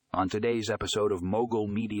On today's episode of Mogul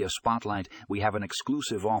Media Spotlight, we have an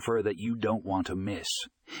exclusive offer that you don't want to miss.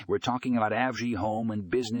 We're talking about AVG home and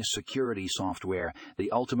business security software,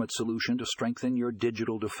 the ultimate solution to strengthen your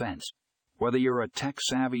digital defense. Whether you're a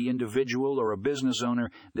tech-savvy individual or a business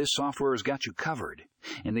owner, this software has got you covered.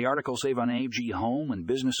 In the article Save on AVG home and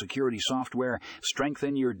business security software,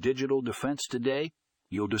 strengthen your digital defense today,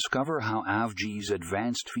 you'll discover how AVG's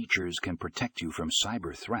advanced features can protect you from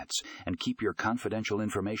cyber threats and keep your confidential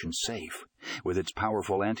information safe. With its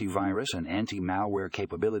powerful antivirus and anti-malware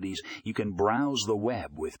capabilities, you can browse the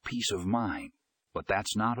web with peace of mind. But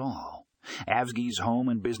that's not all. AVG's home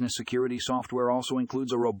and business security software also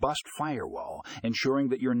includes a robust firewall, ensuring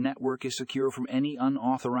that your network is secure from any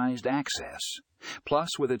unauthorized access.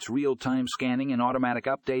 Plus, with its real-time scanning and automatic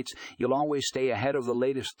updates, you'll always stay ahead of the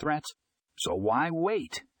latest threats. So why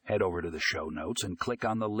wait? Head over to the show notes and click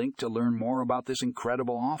on the link to learn more about this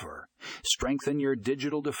incredible offer. Strengthen your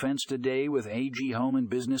digital defense today with AVG home and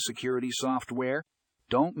business security software.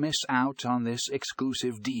 Don't miss out on this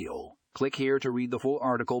exclusive deal. Click here to read the full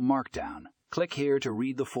article markdown. Click here to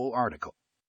read the full article.